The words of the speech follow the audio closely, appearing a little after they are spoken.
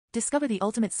Discover the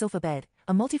ultimate sofa bed,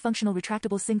 a multifunctional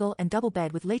retractable single and double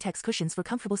bed with latex cushions for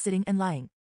comfortable sitting and lying.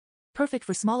 Perfect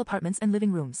for small apartments and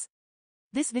living rooms.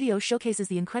 This video showcases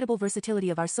the incredible versatility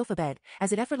of our sofa bed,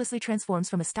 as it effortlessly transforms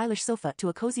from a stylish sofa to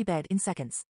a cozy bed in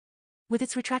seconds. With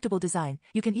its retractable design,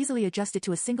 you can easily adjust it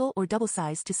to a single or double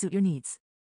size to suit your needs.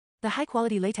 The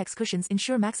high-quality latex cushions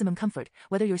ensure maximum comfort,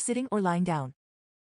 whether you're sitting or lying down.